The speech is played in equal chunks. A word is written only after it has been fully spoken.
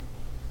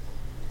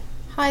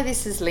Hi,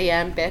 this is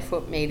Leanne,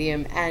 Barefoot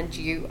Medium, and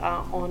you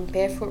are on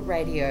Barefoot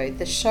Radio,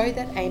 the show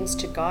that aims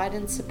to guide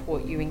and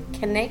support you in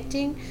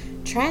connecting,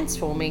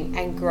 transforming,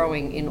 and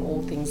growing in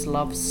all things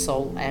love,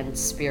 soul, and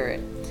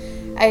spirit.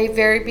 A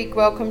very big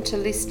welcome to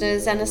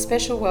listeners and a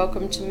special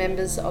welcome to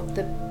members of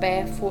the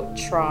Barefoot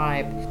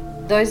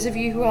Tribe. Those of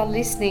you who are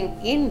listening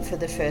in for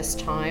the first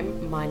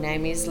time, my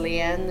name is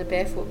Leanne, the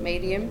Barefoot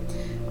Medium.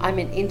 I'm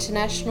an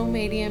international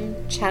medium,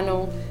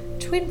 channel,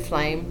 twin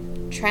flame,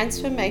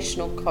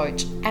 transformational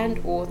coach and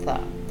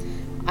author.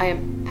 I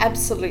am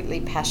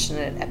absolutely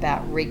passionate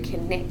about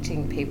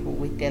reconnecting people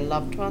with their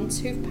loved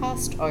ones who've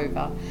passed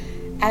over,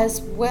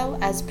 as well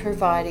as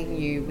providing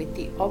you with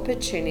the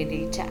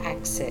opportunity to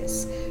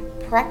access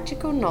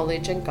practical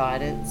knowledge and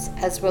guidance,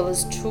 as well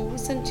as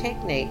tools and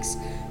techniques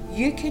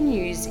you can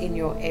use in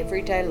your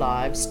everyday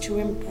lives to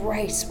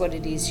embrace what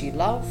it is you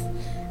love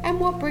and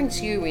what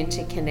brings you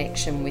into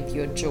connection with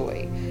your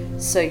joy,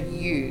 so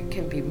you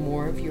can be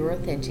more of your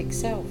authentic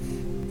self.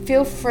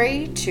 Feel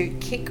free to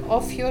kick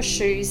off your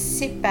shoes,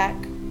 sit back,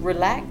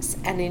 relax,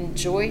 and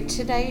enjoy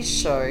today's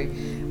show,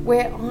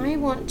 where I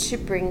want to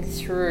bring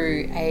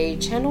through a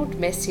channeled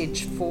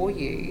message for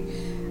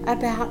you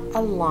about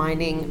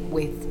aligning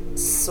with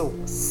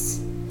Source.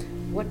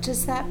 What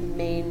does that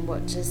mean?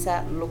 What does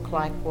that look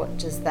like? What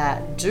does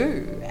that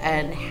do?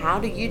 And how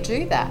do you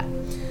do that?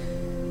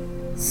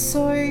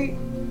 So,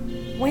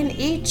 when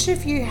each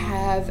of you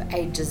have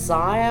a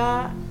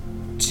desire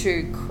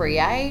to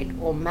create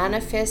or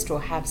manifest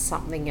or have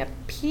something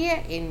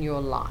appear in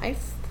your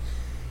life,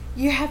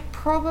 you have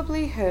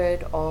probably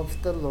heard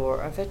of the law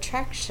of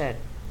attraction,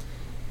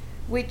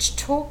 which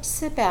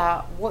talks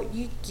about what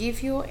you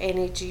give your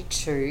energy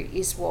to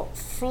is what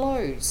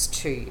flows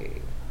to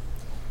you.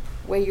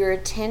 Where your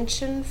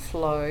attention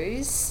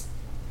flows,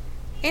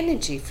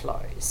 energy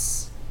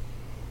flows.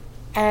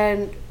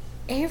 And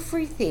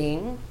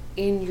everything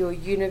in your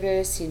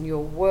universe, in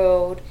your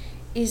world,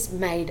 is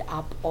made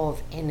up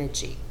of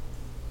energy.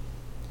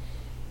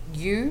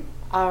 You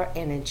are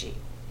energy.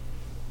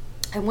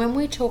 And when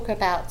we talk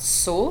about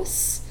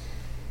source,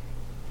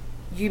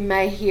 you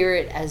may hear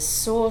it as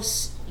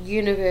source,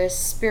 universe,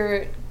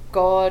 spirit,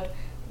 God,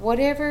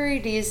 whatever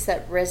it is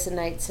that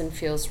resonates and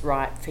feels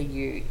right for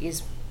you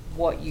is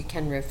what you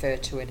can refer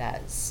to it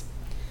as.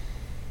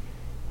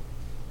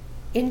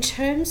 In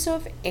terms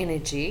of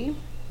energy,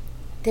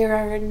 there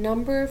are a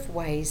number of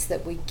ways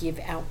that we give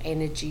our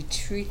energy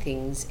to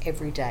things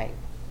every day.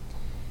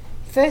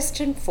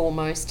 First and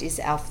foremost is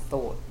our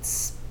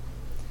thoughts.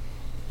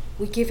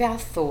 We give our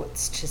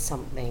thoughts to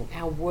something,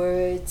 our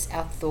words,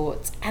 our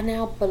thoughts, and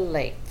our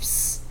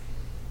beliefs.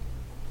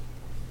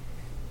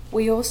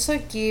 We also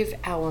give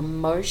our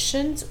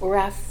emotions or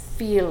our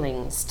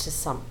feelings to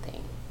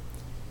something,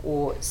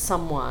 or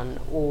someone,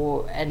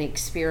 or an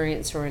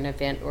experience, or an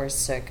event, or a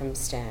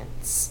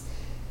circumstance.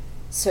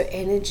 So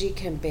energy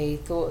can be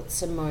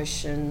thoughts,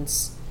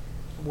 emotions,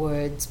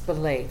 words,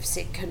 beliefs.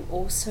 It can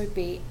also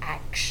be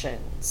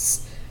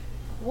actions.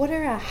 What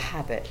are our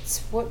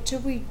habits? What do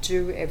we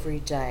do every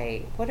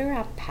day? What are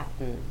our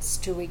patterns?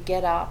 Do we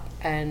get up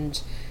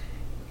and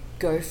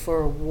go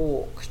for a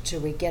walk? Do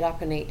we get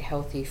up and eat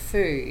healthy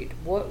food?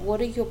 What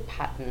are your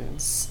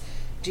patterns?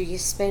 Do you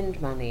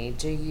spend money?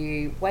 Do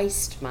you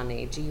waste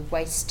money? Do you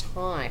waste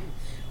time?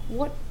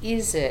 What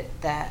is it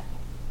that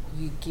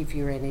you give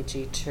your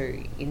energy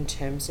to in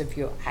terms of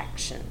your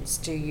actions?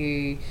 Do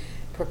you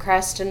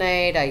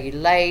procrastinate? Are you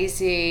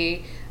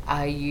lazy?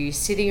 Are you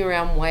sitting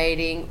around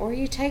waiting? Or are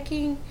you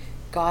taking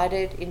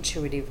guided,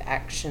 intuitive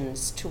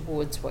actions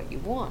towards what you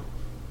want?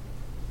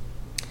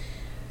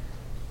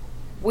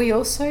 We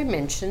also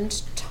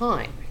mentioned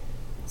time.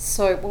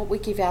 So what we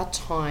give our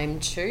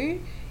time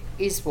to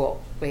is what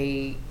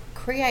we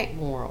create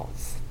more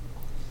of.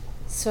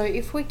 So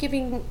if we're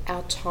giving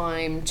our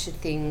time to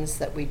things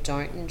that we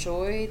don't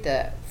enjoy,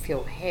 that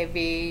feel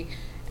heavy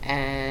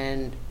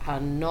and are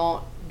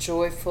not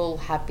joyful,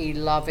 happy,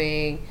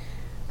 loving,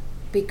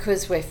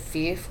 because we're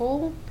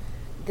fearful,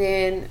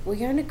 then we're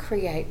going to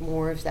create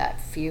more of that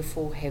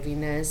fearful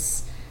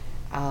heaviness,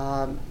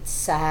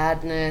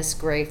 sadness,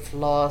 grief,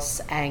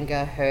 loss,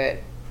 anger,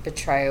 hurt,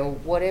 betrayal,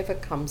 whatever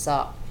comes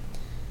up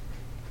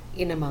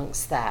in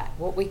amongst that.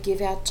 What we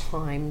give our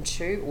time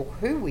to, or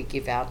who we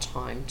give our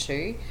time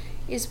to,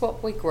 is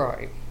what we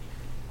grow.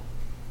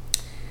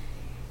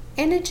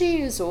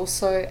 Energy is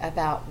also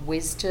about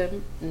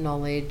wisdom,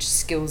 knowledge,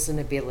 skills, and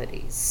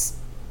abilities.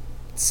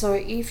 So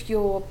if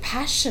you're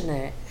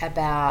passionate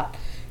about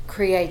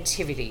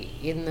creativity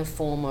in the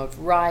form of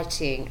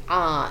writing,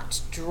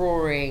 art,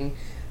 drawing,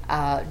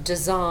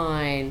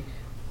 design,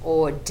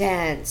 or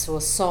dance,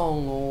 or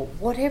song, or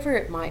whatever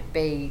it might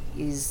be,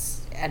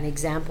 is an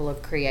example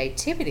of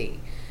creativity.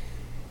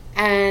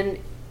 And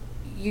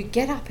you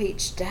get up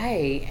each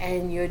day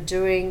and you're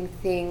doing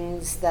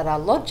things that are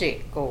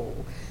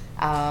logical,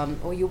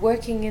 or you're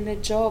working in a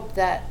job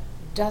that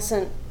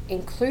doesn't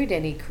include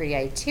any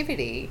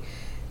creativity,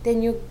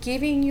 then you're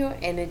giving your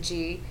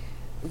energy,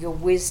 your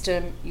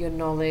wisdom, your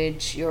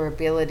knowledge, your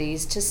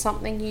abilities to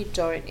something you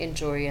don't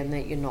enjoy and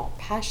that you're not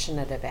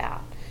passionate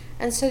about.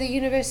 And so the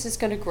universe is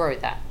going to grow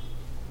that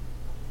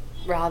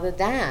rather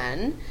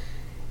than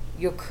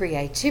your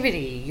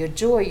creativity, your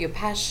joy, your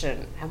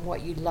passion, and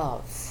what you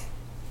love.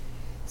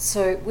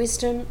 So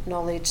wisdom,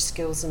 knowledge,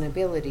 skills, and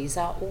abilities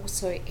are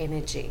also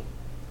energy.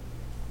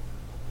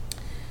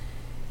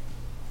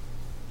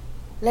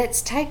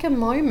 Let's take a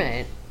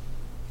moment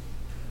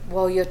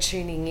while you're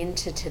tuning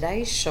into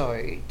today's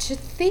show to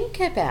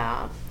think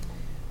about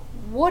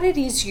what it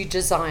is you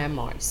desire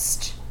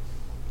most.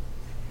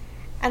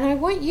 And I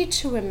want you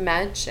to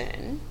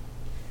imagine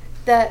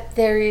that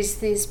there is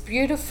this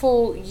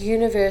beautiful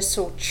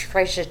universal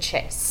treasure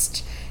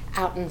chest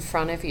out in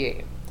front of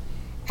you.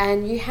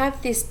 And you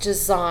have this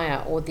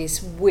desire or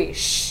this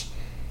wish,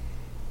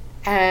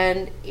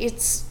 and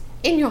it's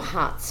in your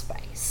heart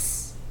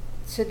space.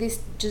 So this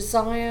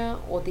desire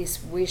or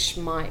this wish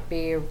might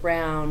be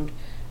around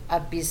a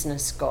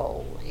business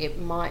goal. It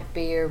might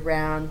be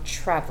around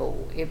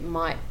travel. It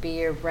might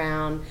be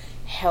around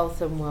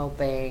health and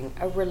well-being,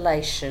 a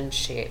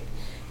relationship.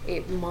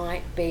 It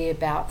might be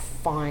about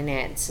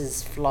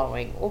finances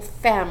flowing, or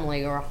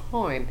family, or a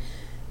home.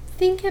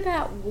 Think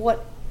about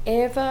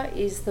whatever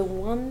is the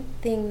one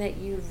thing that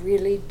you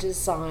really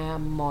desire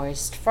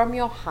most from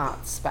your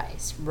heart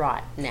space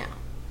right now.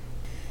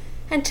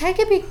 And take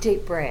a big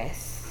deep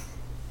breath.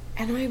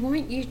 And I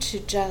want you to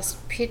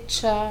just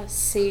picture,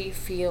 see,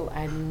 feel,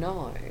 and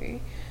know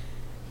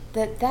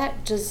that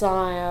that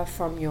desire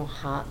from your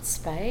heart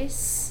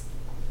space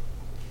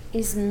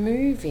is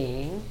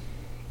moving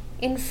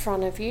in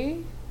front of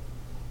you,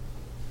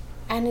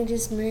 and it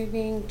is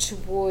moving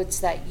towards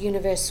that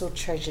universal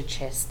treasure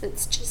chest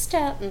that's just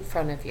out in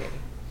front of you.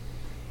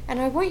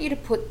 And I want you to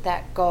put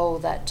that goal,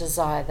 that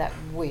desire, that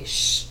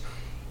wish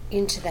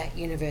into that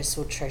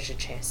universal treasure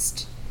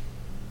chest.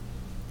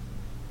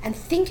 And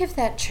think of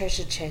that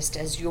treasure chest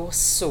as your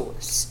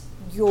source,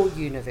 your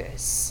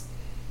universe,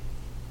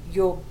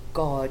 your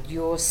God,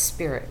 your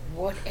spirit,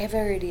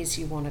 whatever it is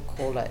you want to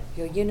call it.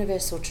 Your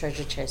universal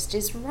treasure chest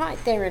is right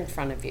there in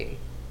front of you.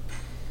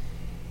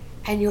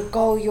 And your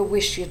goal, your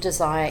wish, your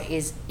desire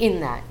is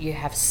in that. You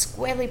have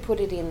squarely put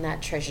it in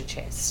that treasure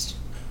chest.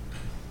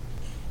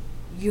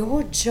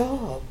 Your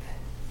job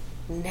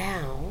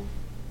now,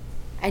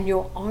 and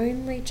your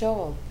only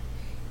job,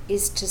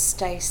 is to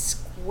stay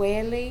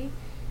squarely,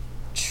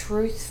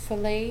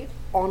 truthfully,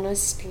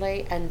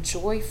 honestly, and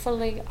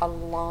joyfully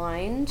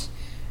aligned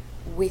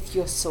with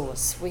your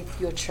source, with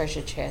your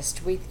treasure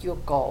chest, with your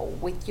goal,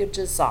 with your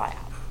desire,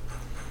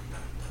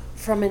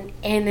 from an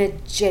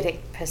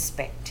energetic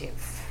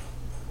perspective.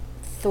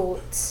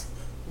 Thoughts,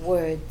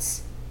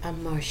 words,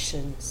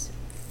 emotions,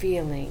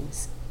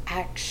 feelings,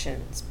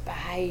 actions,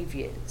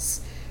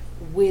 behaviors,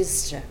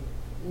 wisdom,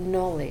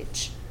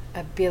 knowledge,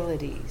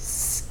 abilities,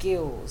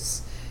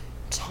 skills,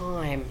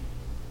 time.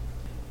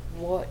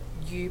 What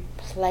you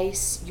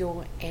place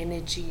your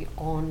energy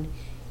on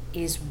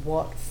is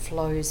what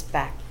flows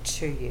back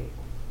to you.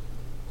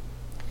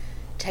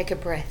 Take a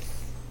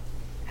breath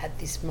at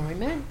this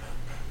moment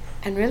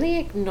and really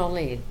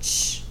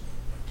acknowledge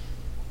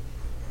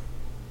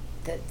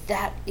that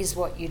that is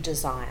what you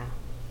desire.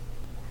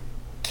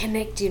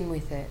 Connect in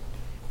with it.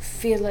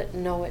 Feel it,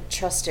 know it,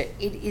 trust it.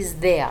 It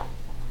is there.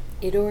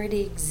 It already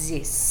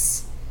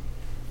exists.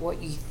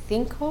 What you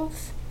think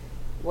of,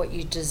 what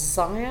you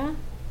desire,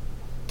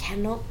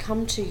 cannot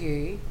come to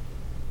you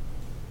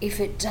if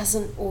it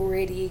doesn't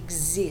already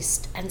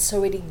exist. And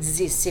so it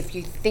exists. If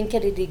you think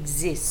it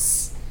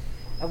exists.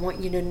 I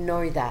want you to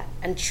know that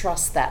and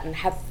trust that and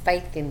have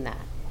faith in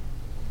that.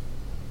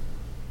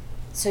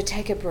 So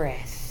take a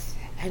breath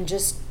and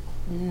just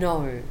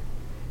know,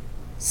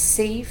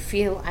 see,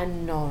 feel,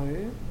 and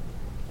know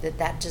that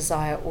that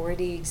desire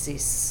already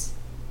exists,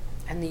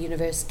 and the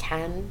universe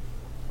can,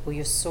 or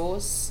your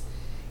source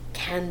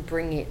can,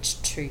 bring it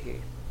to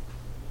you.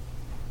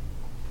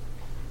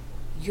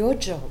 Your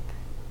job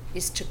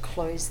is to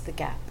close the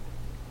gap,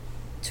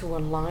 to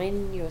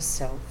align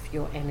yourself,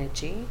 your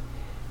energy,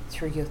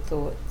 through your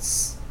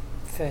thoughts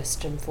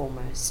first and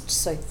foremost.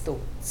 So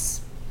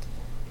thoughts.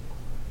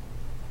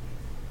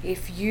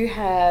 If you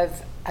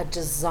have a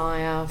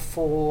desire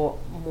for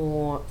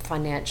more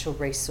financial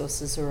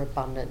resources or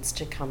abundance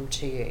to come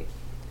to you,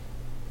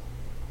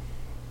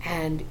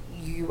 and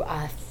you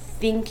are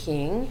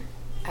thinking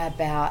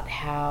about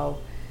how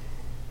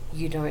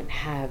you don't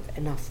have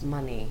enough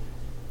money,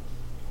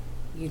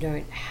 you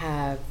don't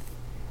have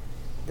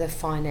the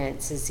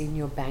finances in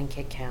your bank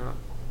account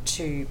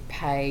to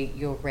pay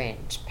your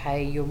rent,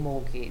 pay your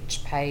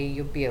mortgage, pay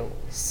your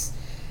bills,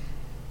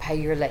 pay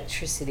your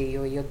electricity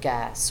or your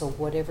gas or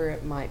whatever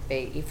it might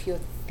be. If you're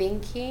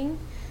thinking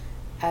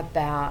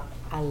about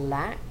a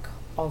lack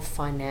of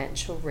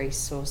financial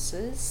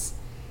resources,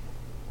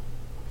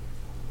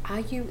 are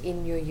you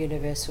in your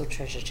universal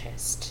treasure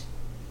chest?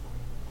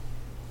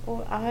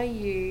 Or are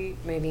you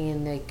moving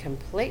in the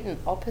complete and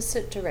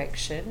opposite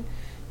direction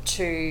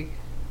to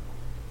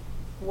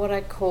what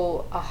I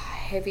call a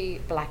heavy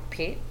black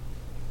pit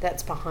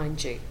that's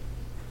behind you?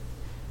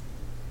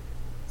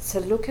 So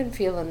look and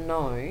feel and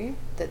know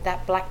that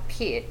that black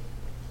pit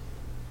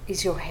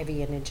is your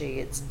heavy energy.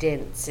 It's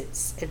dense,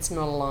 it's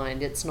not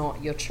aligned, it's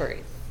not your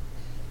truth.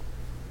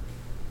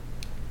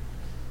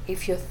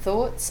 If your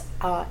thoughts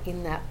are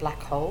in that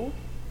black hole,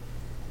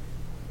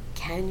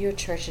 can your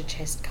treasure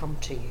chest come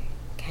to you?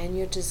 Can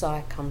your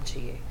desire come to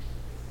you?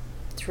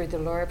 Through the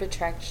law of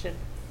attraction?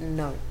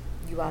 No,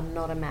 you are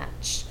not a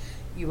match.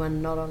 You are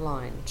not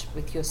aligned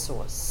with your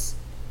source.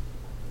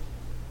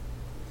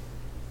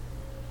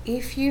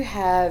 If you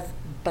have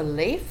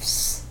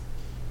beliefs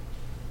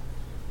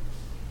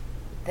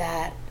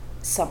that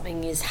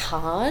something is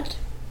hard,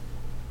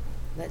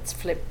 let's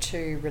flip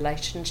to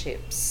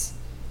relationships.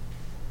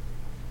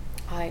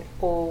 I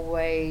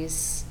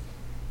always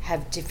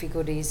have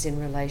difficulties in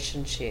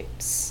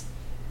relationships.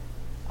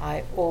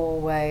 I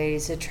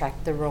always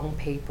attract the wrong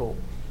people.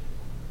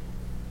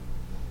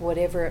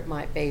 Whatever it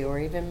might be, or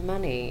even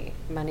money.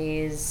 Money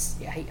is,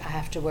 I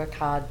have to work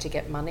hard to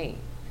get money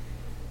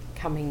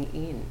coming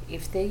in.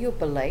 If they're your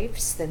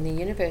beliefs, then the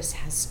universe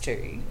has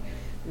to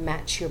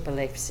match your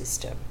belief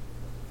system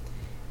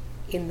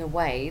in the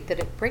way that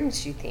it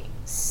brings you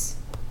things.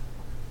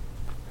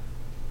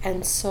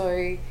 And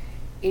so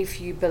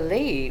if you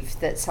believe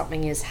that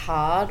something is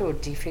hard or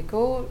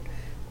difficult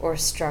or a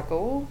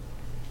struggle,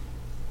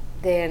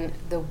 then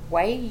the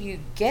way you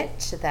get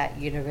to that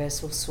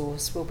universal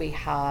source will be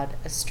hard,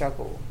 a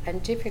struggle,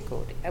 and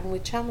difficult, and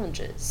with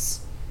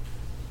challenges.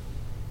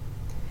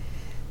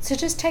 So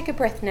just take a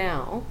breath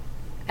now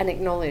and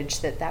acknowledge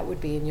that that would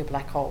be in your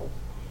black hole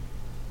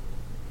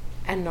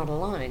and not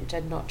aligned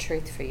and not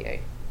truth for you.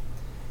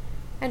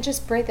 And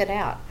just breathe it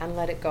out and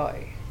let it go.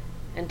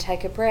 And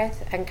take a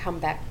breath and come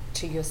back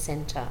to your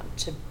center,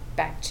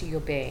 back to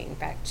your being,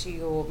 back to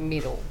your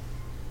middle.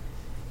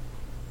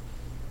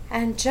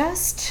 And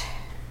just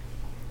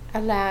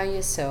allow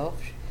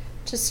yourself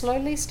to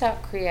slowly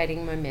start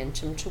creating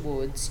momentum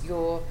towards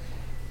your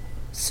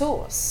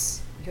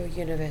source, your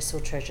universal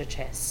treasure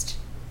chest,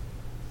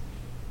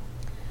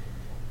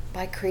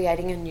 by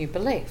creating a new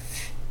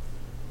belief.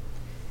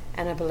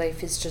 And a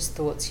belief is just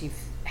thoughts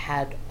you've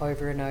had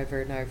over and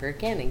over and over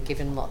again and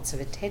given lots of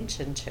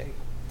attention to.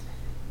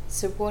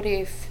 So what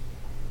if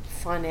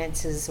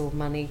finances or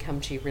money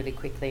come to you really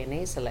quickly and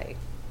easily?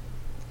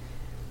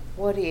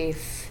 What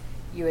if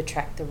you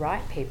attract the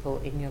right people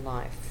in your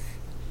life?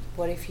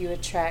 What if you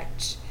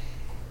attract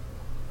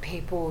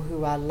people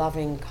who are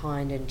loving,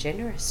 kind and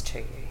generous to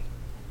you,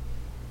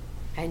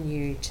 and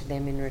you to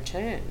them in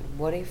return?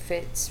 What if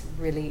it's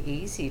really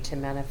easy to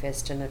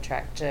manifest and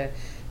attract a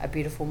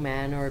beautiful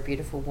man or a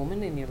beautiful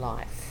woman in your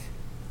life?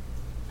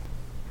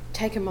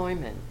 Take a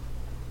moment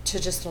to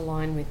just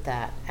align with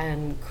that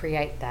and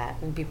create that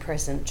and be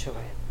present to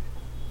it.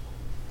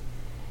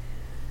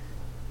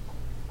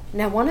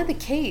 Now, one of the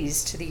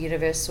keys to the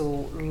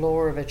universal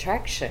law of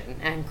attraction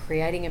and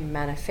creating and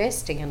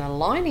manifesting and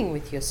aligning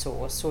with your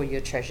source or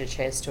your treasure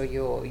chest or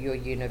your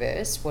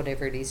universe,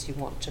 whatever it is you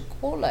want to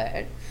call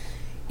it,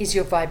 is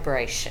your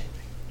vibration.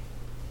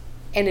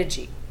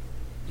 Energy.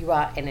 You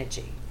are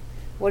energy.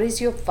 What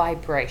is your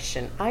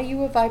vibration? Are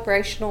you a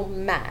vibrational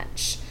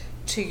match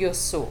to your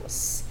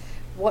source?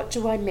 What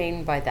do I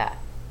mean by that?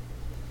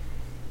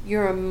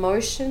 Your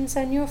emotions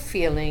and your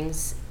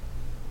feelings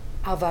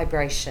are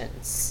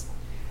vibrations.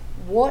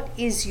 What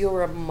is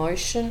your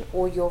emotion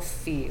or your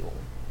feel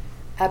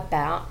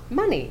about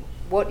money?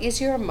 What is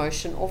your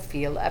emotion or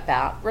feel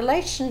about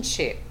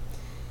relationship?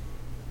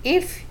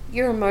 If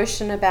your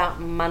emotion about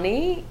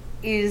money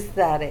is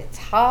that it's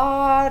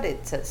hard,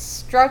 it's a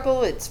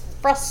struggle, it's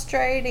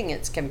frustrating,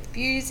 it's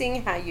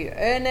confusing how you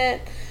earn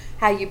it,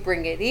 how you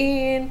bring it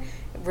in,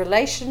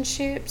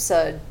 relationships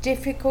are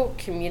difficult,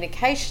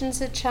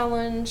 communication's a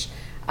challenge,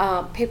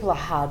 people are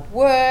hard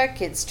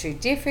work, it's too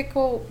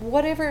difficult,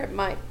 whatever it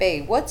might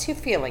be. What's your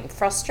feeling?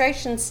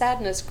 Frustration,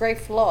 sadness,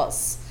 grief,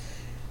 loss,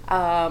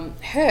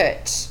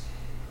 hurt,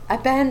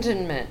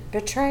 abandonment,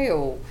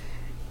 betrayal.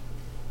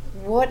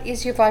 What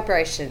is your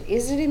vibration?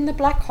 Is it in the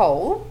black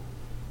hole?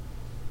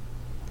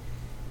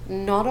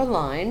 Not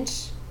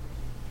aligned,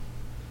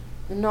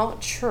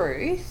 not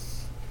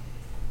truth?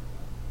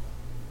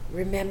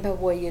 Remember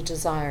where your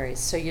desire is.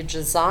 So your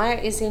desire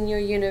is in your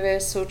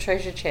universal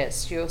treasure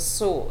chest, your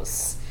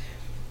source.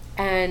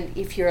 And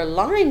if you're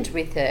aligned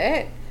with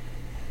it,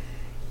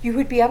 you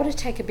would be able to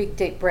take a big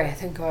deep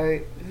breath and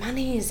go,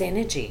 money is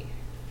energy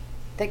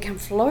that can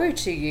flow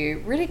to you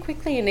really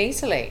quickly and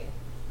easily.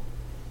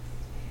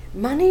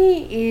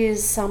 Money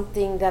is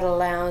something that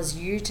allows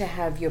you to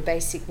have your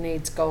basic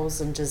needs, goals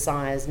and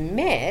desires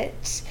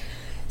met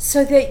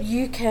so that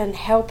you can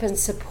help and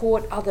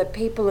support other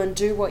people and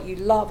do what you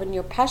love and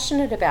you're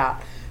passionate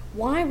about.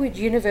 Why would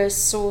universe,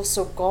 source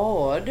or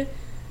God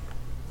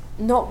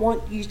not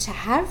want you to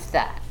have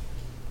that?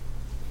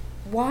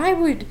 Why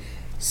would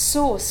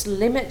source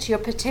limit your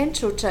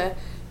potential to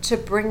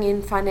bring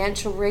in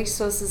financial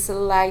resources that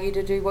allow you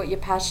to do what you're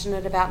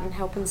passionate about and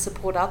help and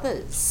support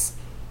others?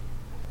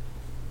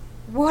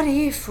 What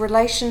if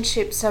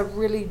relationships are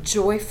really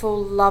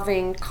joyful,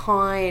 loving,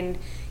 kind,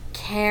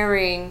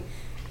 caring,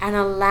 and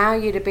allow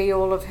you to be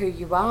all of who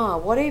you are?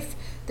 What if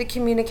the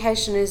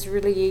communication is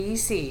really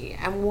easy?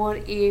 And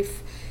what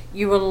if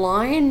You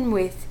align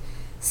with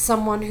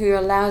someone who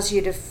allows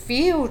you to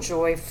feel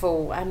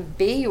joyful and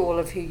be all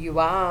of who you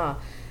are.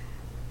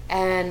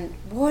 And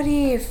what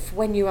if,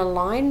 when you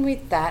align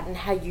with that and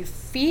how you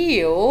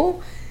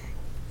feel,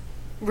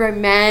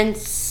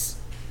 romance,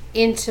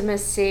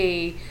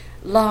 intimacy,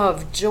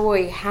 love,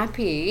 joy,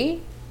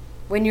 happy,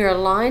 when you're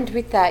aligned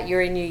with that,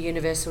 you're in your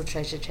universal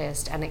treasure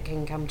chest, and it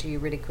can come to you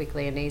really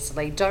quickly and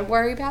easily. Don't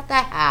worry about the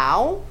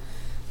how.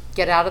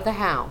 Get out of the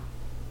how.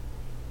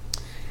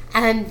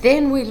 And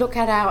then we look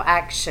at our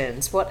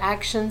actions. What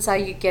actions are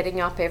you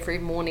getting up every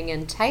morning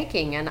and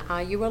taking? And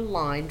are you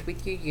aligned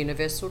with your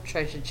universal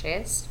treasure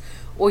chest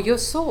or your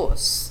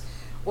source?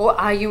 Or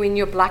are you in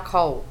your black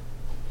hole?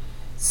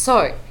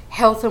 So,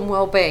 health and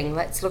well-being.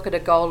 Let's look at a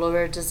goal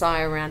or a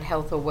desire around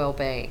health or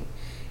well-being.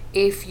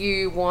 If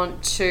you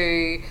want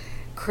to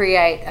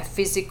create a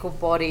physical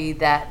body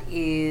that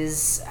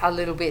is a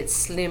little bit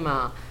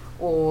slimmer,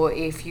 or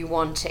if you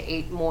want to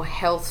eat more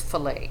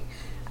healthfully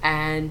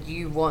and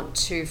you want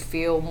to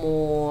feel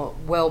more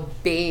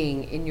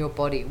well-being in your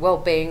body.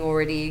 Well-being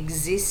already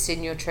exists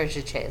in your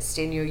treasure chest,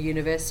 in your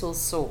universal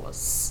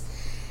source.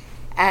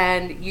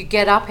 And you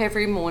get up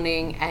every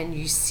morning and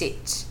you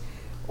sit,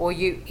 or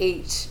you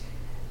eat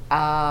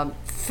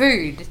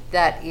food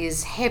that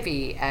is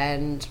heavy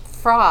and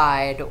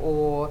fried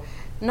or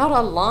not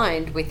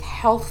aligned with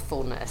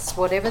healthfulness,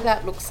 whatever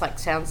that looks like,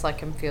 sounds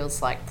like, and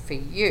feels like for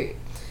you.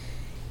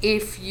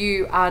 If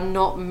you are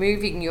not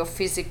moving your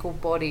physical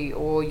body,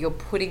 or you're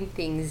putting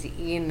things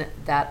in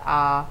that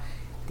are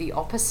the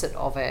opposite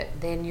of it,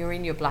 then you're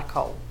in your black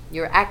hole.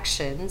 Your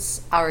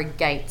actions are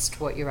against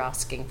what you're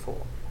asking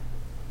for.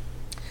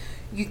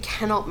 You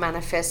cannot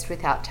manifest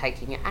without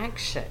taking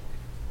action.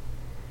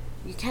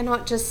 You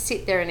cannot just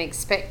sit there and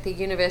expect the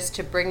universe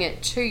to bring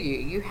it to you.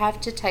 You have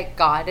to take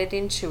guided,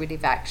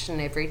 intuitive action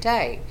every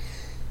day.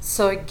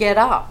 So get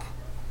up.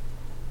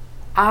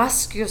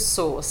 Ask your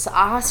source,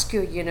 ask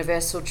your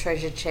universal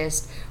treasure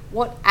chest,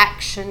 what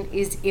action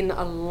is in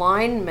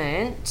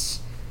alignment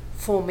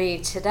for me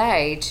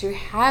today to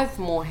have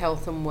more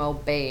health and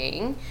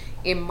well-being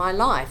in my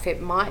life.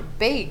 It might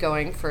be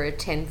going for a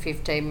 10,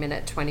 15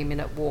 minute, 20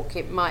 minute walk.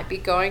 It might be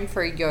going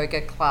for a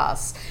yoga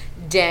class,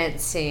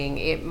 dancing.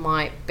 It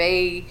might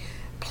be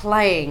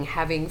playing,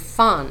 having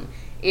fun.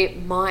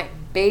 It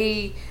might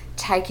be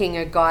taking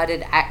a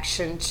guided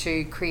action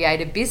to create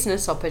a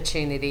business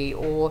opportunity,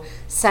 or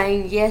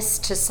saying yes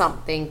to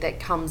something that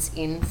comes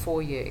in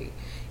for you.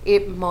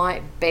 It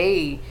might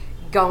be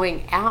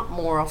going out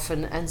more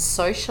often and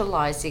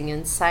socializing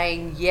and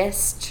saying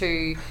yes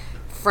to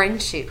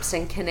friendships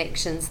and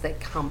connections that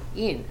come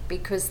in,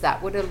 because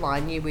that would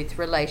align you with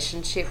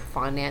relationship,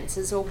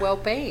 finances, or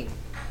well-being.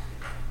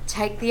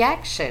 Take the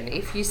action.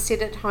 If you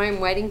sit at home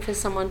waiting for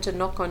someone to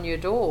knock on your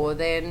door,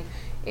 then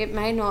it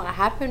may not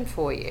happen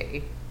for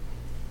you.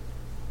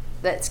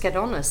 Let's get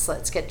honest,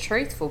 let's get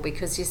truthful,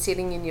 because you're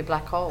sitting in your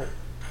black hole,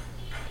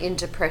 in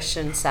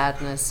depression,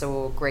 sadness,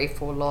 or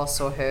grief, or loss,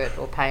 or hurt,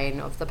 or pain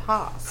of the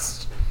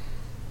past.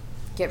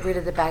 Get rid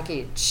of the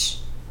baggage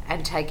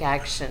and take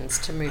actions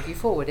to move you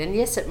forward. And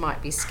yes, it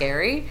might be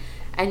scary,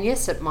 and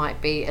yes, it might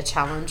be a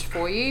challenge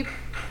for you.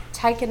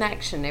 Take an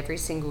action every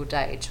single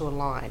day to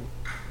align.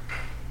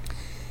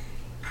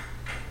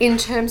 In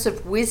terms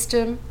of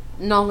wisdom,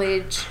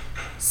 knowledge,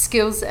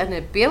 skills, and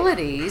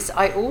abilities,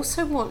 I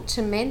also want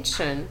to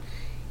mention,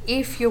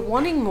 if you're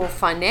wanting more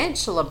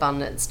financial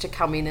abundance to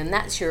come in, and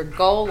that's your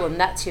goal and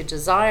that's your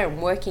desire,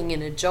 and working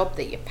in a job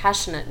that you're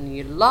passionate and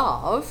you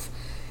love,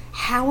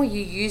 how are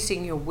you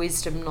using your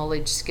wisdom,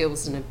 knowledge,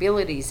 skills, and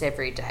abilities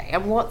every day?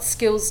 And what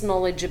skills,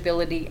 knowledge,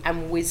 ability,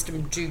 and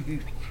wisdom do you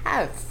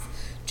have?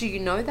 Do you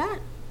know that?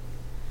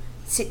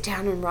 Sit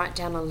down and write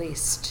down a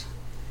list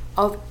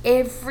of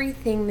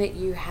everything that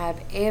you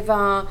have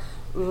ever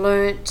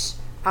learnt,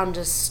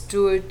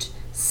 understood,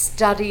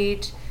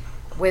 studied,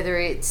 whether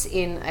it's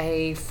in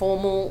a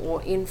formal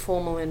or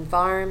informal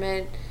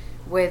environment,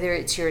 whether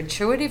it's your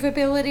intuitive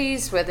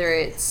abilities, whether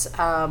it's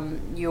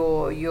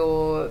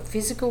your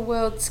physical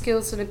world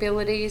skills and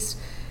abilities,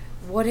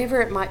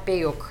 whatever it might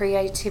be, or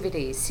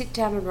creativity. Sit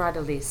down and write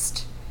a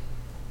list.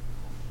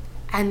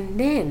 And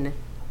then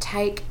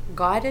take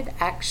guided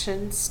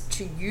actions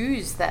to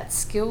use that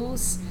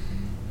skills,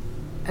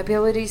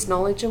 abilities,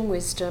 knowledge, and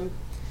wisdom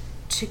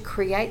to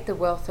create the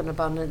wealth and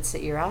abundance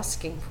that you're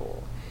asking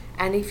for.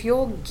 And if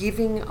you're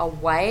giving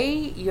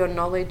away your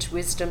knowledge,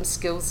 wisdom,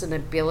 skills, and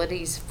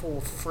abilities for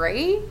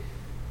free,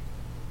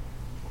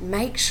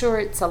 make sure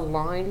it's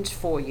aligned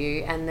for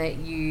you, and that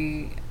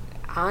you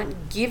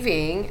aren't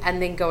giving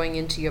and then going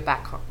into your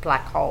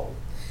black hole.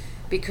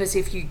 Because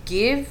if you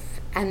give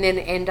and then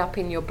end up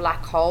in your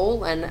black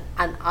hole and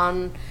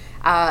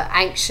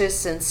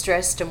anxious and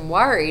stressed and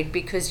worried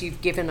because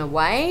you've given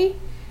away,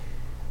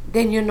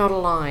 then you're not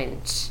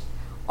aligned.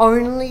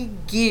 Only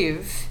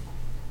give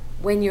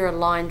when you're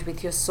aligned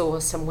with your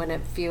source, and when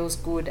it feels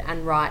good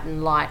and right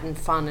and light and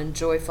fun and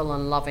joyful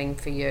and loving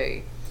for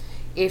you.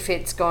 If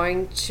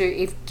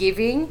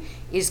giving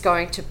is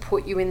going to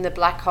put you in the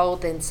black hole,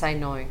 then say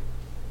no.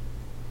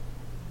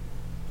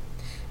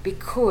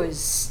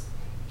 Because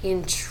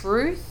In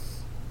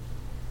truth,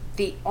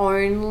 the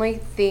only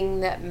thing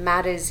that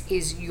matters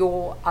is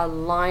your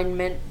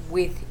alignment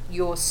with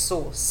your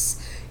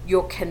source,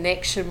 your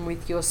connection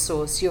with your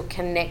source, your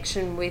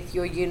connection with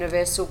your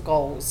universal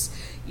goals,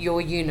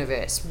 your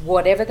universe,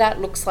 whatever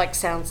that looks like,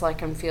 sounds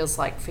like, and feels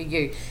like for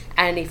you.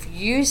 And if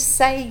you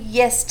say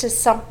yes to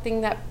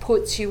something that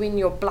puts you in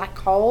your black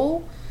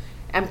hole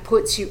and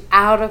puts you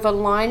out of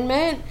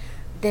alignment,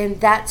 then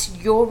that's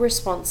your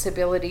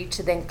responsibility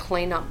to then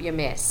clean up your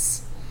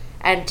mess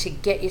and to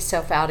get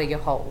yourself out of your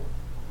hole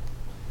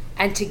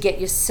and to get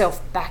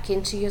yourself back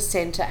into your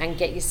center and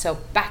get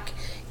yourself back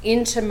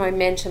into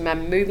momentum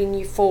and moving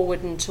you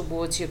forward and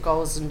towards your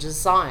goals and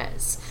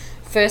desires.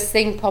 First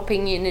thing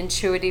popping in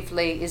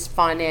intuitively is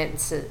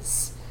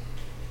finances.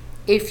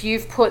 If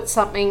you've put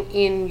something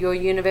in your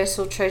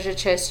universal treasure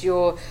chest,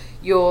 your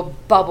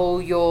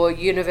bubble, your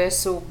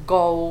universal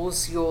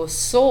goals, your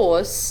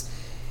source,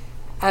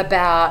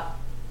 about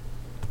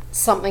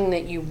something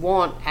that you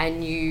want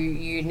and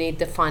you need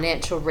the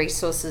financial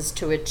resources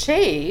to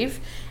achieve,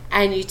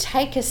 and you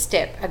take a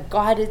step, a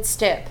guided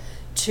step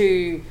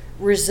to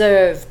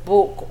reserve,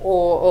 book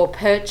or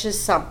purchase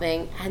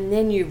something, and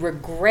then you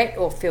regret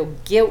or feel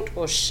guilt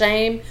or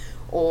shame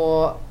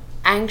or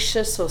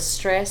anxious or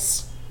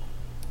stressed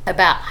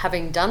about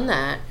having done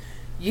that,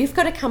 you've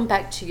got to come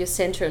back to your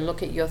center and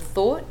look at your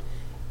thought,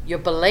 your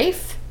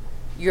belief,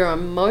 your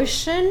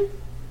emotion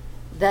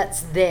that's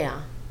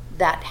there,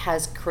 that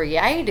has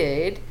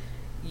created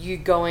you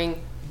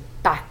going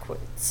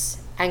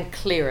backwards, and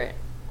clear it.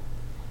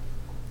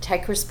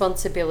 Take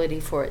responsibility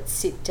for it.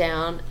 Sit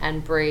down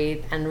and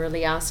breathe and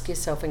really ask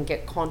yourself and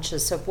get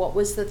conscious of what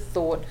was the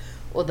thought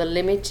or the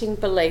limiting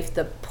belief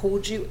that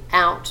pulled you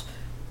out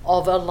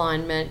of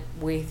alignment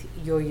with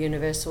your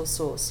universal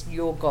source,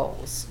 your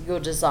goals, your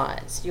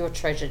desires, your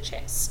treasure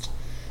chest.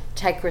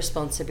 Take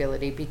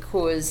responsibility,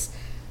 because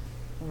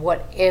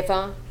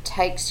whatever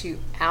takes you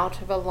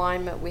out of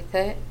alignment with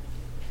it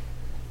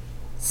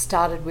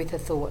started with a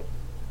thought.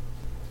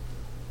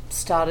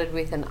 Started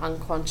with an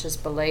unconscious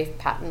belief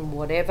pattern,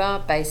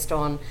 whatever, based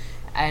on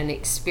an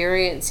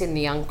experience in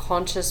the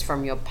unconscious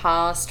from your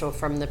past or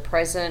from the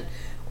present,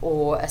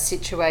 or a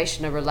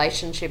situation, a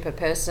relationship, a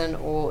person,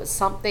 or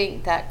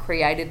something that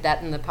created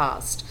that in the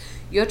past.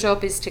 Your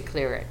job is to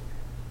clear it.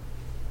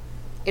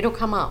 It'll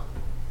come up.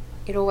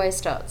 It always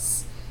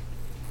does.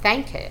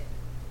 Thank it.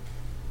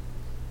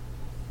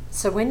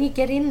 So when you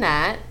get in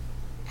that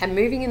and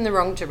moving in the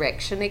wrong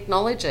direction,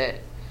 acknowledge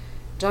it.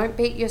 Don't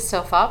beat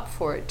yourself up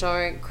for it.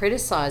 Don't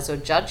criticize or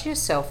judge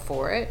yourself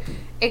for it.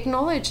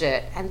 Acknowledge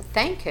it and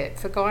thank it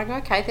for going,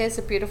 okay, there's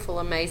a beautiful,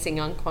 amazing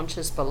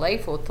unconscious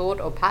belief or thought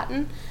or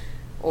pattern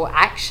or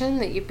action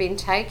that you've been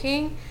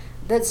taking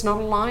that's not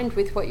aligned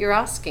with what you're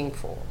asking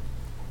for.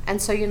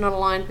 And so you're not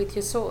aligned with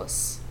your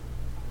source.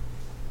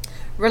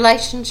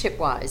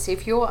 Relationship-wise,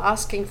 if you're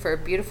asking for a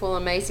beautiful,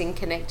 amazing,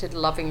 connected,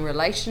 loving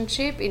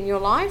relationship in your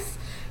life,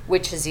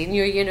 which is in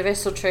your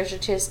universal treasure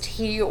chest,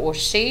 he or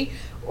she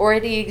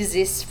already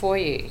exists for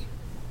you.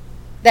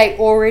 They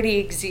already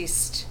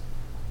exist.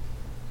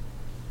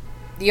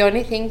 The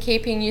only thing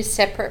keeping you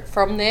separate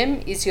from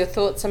them is your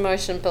thoughts,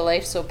 emotions,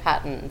 beliefs, or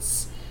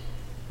patterns.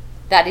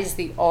 That is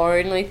the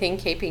only thing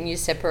keeping you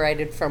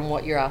separated from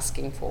what you're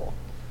asking for,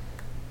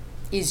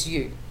 is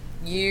you.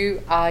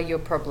 You are your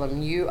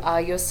problem. You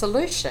are your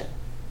solution.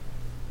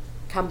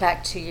 Come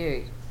back to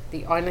you.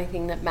 The only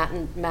thing that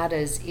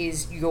matters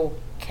is your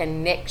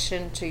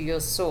connection to your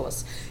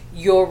source.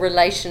 Your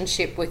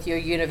relationship with your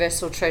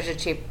universal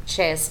treasure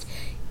chest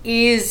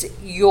is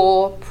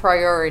your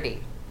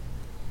priority.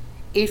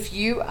 If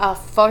you are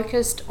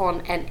focused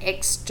on an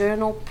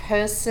external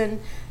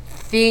person,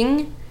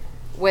 thing,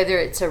 whether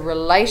it's a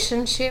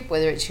relationship,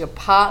 whether it's your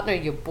partner,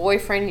 your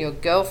boyfriend, your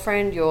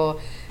girlfriend,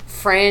 your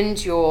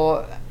friend,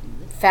 your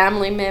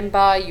family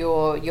member,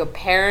 your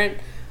parent,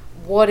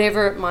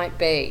 whatever it might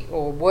be,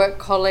 or work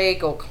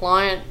colleague or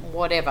client,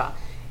 whatever,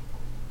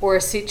 or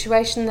a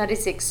situation that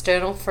is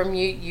external from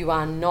you, you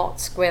are not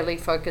squarely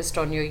focused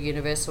on your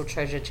universal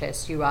treasure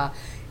chest. You are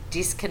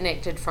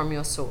disconnected from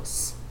your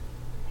source.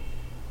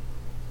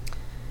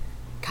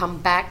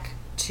 Come back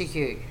to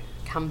you.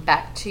 Come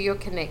back to your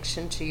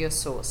connection to your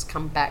source.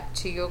 Come back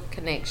to your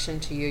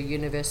connection to your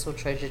universal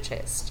treasure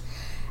chest,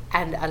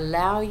 and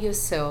allow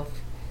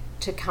yourself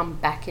to come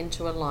back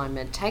into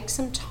alignment. Take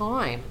some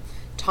time.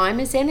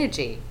 Time is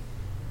energy.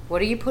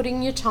 What are you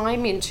putting your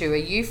time into? Are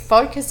you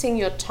focusing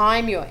your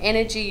time, your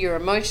energy, your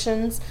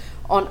emotions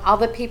on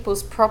other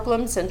people's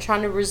problems and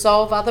trying to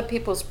resolve other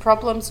people's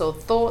problems or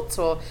thoughts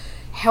or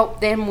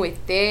help them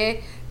with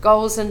their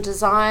goals and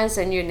desires,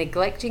 and you're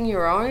neglecting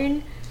your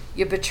own?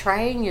 You're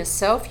betraying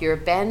yourself. You're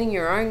abandoning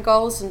your own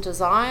goals and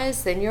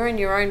desires. Then you're in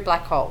your own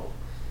black hole.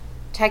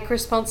 Take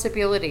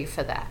responsibility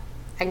for that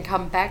and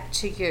come back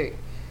to you.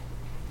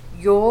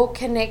 Your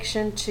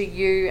connection to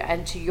you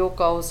and to your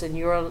goals and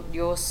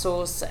your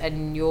source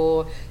and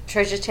your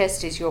treasure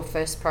chest is your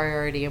first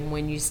priority. And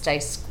when you stay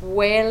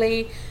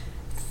squarely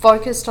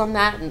focused on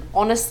that and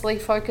honestly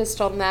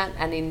focused on that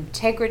and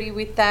integrity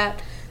with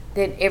that,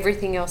 then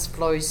everything else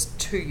flows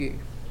to you.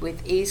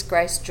 with ease,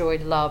 grace, joy,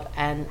 love,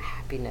 and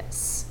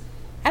happiness,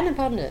 and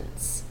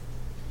abundance.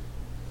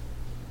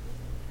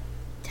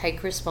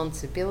 Take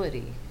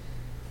responsibility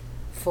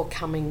for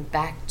coming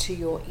back to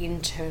your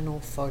internal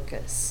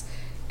focus,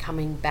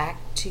 coming back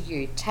to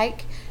you.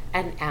 Take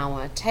an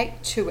hour,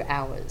 take 2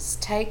 hours,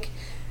 take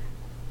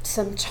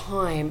some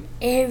time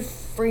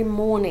every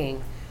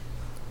morning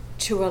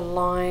to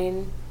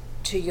align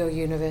to your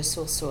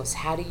universal source.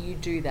 How do you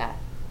do that?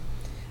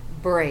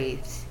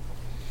 Breathe.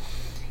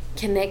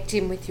 Connect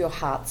in with your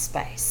heart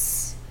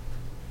space.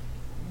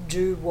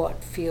 Do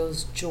what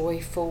feels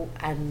joyful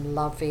and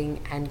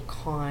loving and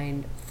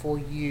kind for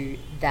you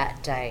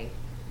that day,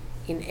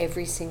 in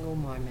every single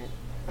moment.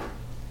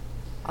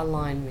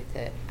 Align with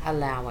it.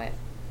 Allow it.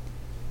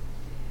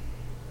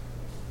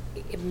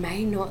 It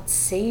may not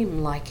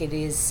seem like it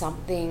is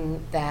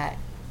something that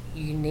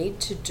you need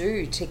to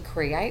do to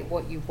create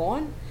what you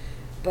want,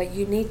 but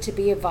you need to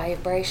be a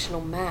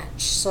vibrational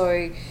match.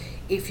 So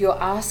if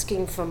you're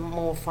asking for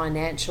more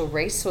financial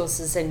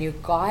resources and your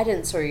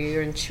guidance or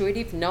your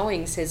intuitive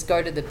knowing says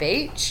go to the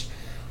beach,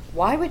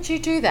 why would you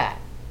do that?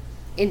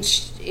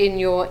 In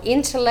your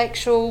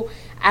intellectual,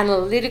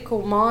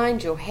 analytical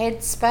mind, your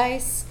head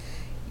space,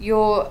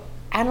 you're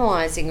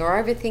analyzing or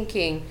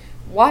overthinking,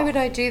 why would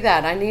I do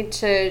that? I need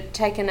to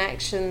take an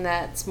action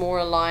that's more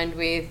aligned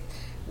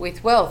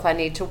with wealth. I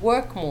need to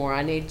work more.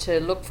 I need to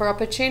look for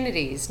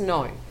opportunities.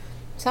 No.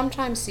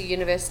 Sometimes the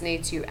universe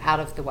needs you out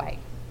of the way.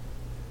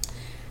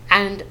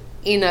 And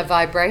in a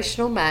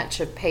vibrational match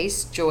of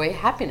peace, joy,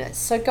 happiness.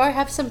 So go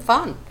have some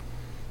fun.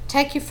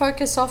 Take your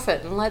focus off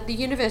it and let the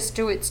universe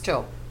do its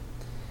job.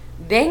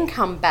 Then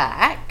come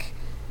back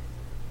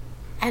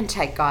and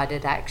take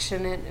guided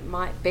action. And it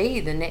might be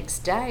the next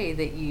day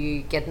that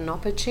you get an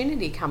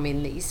opportunity come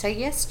in that you say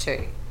yes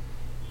to.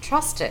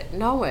 Trust it,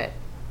 know it,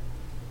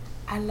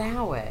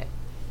 allow it.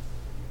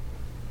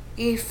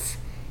 If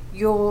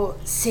you're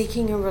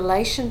seeking a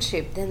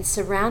relationship, then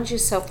surround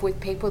yourself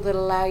with people that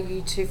allow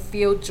you to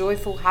feel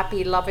joyful,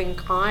 happy, loving,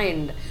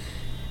 kind.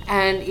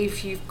 And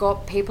if you've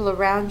got people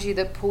around you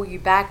that pull you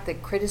back,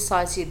 that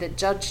criticize you, that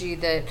judge you,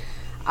 that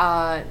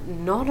are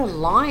not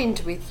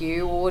aligned with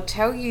you or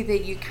tell you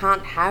that you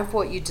can't have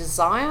what you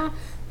desire,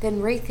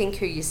 then rethink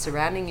who you're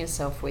surrounding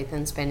yourself with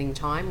and spending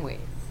time with.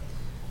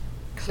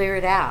 Clear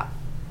it out.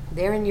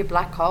 They're in your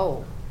black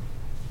hole.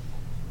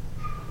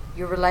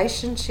 Your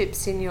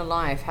relationships in your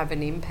life have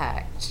an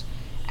impact.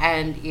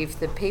 And if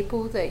the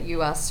people that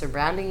you are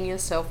surrounding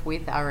yourself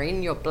with are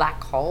in your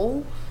black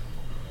hole,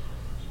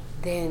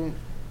 then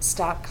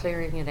start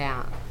clearing it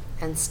out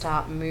and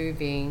start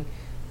moving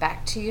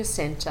back to your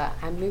center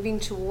and moving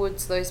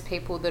towards those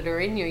people that are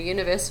in your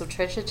universal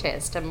treasure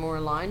chest and more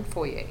aligned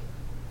for you.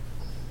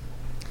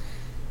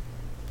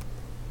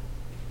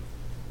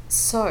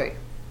 So,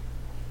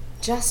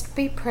 just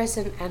be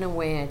present and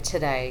aware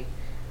today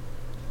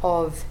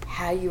of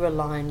how you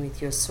align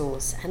with your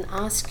source, and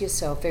ask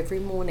yourself every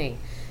morning,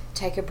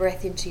 take a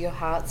breath into your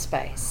heart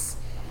space,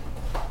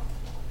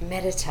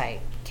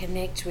 meditate,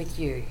 connect with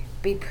you,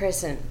 be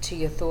present to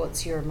your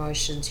thoughts, your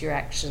emotions, your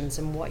actions,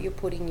 and what you're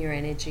putting your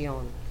energy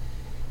on,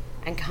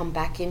 and come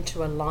back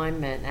into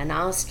alignment and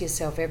ask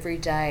yourself every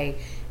day,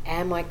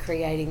 am I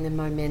creating the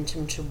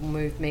momentum to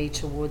move me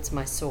towards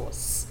my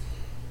source?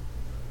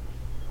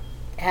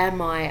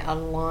 Am I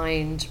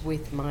aligned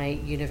with my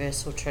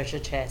universal treasure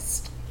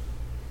chest?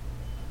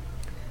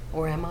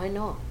 Or am I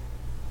not?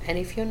 And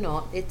if you're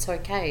not, it's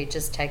okay.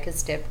 Just take a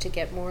step to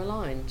get more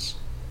aligned.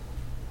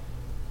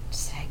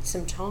 Just take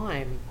some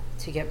time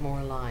to get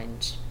more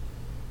aligned.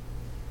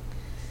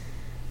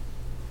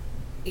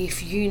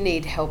 If you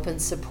need help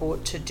and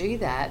support to do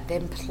that,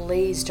 then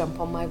please jump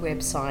on my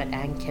website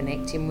and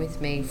connect in with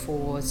me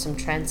for some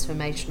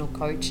transformational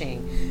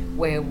coaching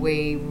where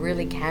we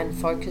really can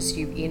focus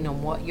you in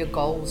on what your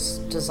goals,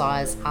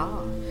 desires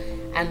are,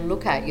 and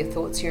look at your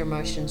thoughts, your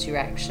emotions, your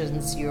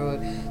actions, your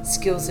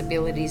skills,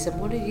 abilities,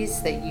 and what it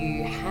is that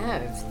you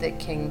have that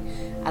can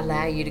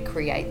allow you to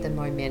create the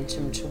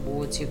momentum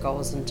towards your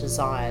goals and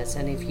desires.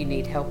 And if you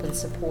need help and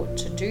support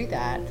to do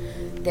that,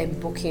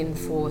 then book in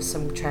for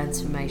some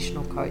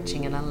transformational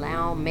coaching and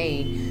allow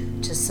me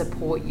to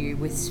support you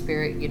with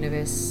spirit,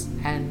 universe,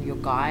 and your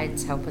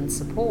guides, help and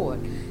support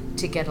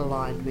to get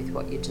aligned with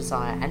what you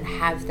desire and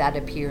have that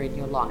appear in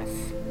your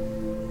life.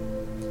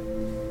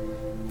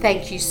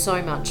 Thank you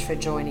so much for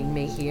joining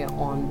me here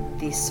on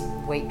this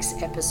week's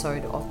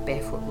episode of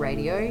Barefoot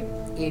Radio.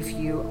 If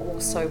you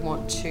also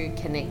want to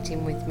connect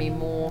in with me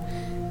more,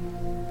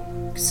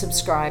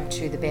 subscribe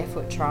to the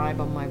Barefoot Tribe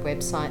on my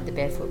website,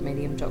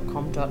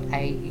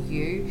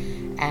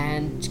 thebarefootmedium.com.au,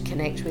 and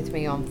connect with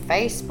me on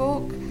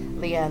Facebook,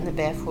 Leanne the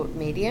Barefoot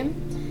Medium,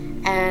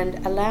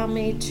 and allow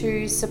me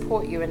to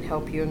support you and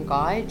help you and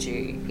guide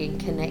you in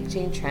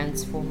connecting,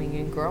 transforming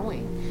and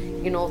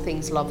growing in all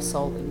things love,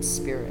 soul and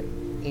spirit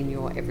in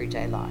your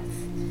everyday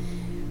life.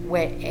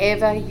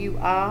 Wherever you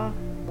are,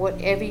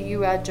 whatever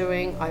you are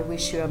doing, I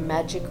wish you a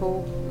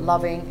magical,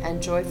 loving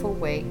and joyful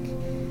week.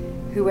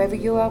 Whoever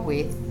you are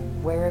with,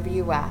 wherever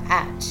you are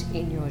at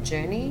in your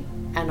journey,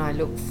 and I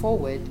look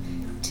forward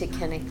to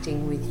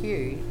connecting with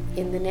you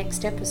in the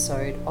next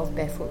episode of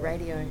Barefoot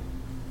Radio.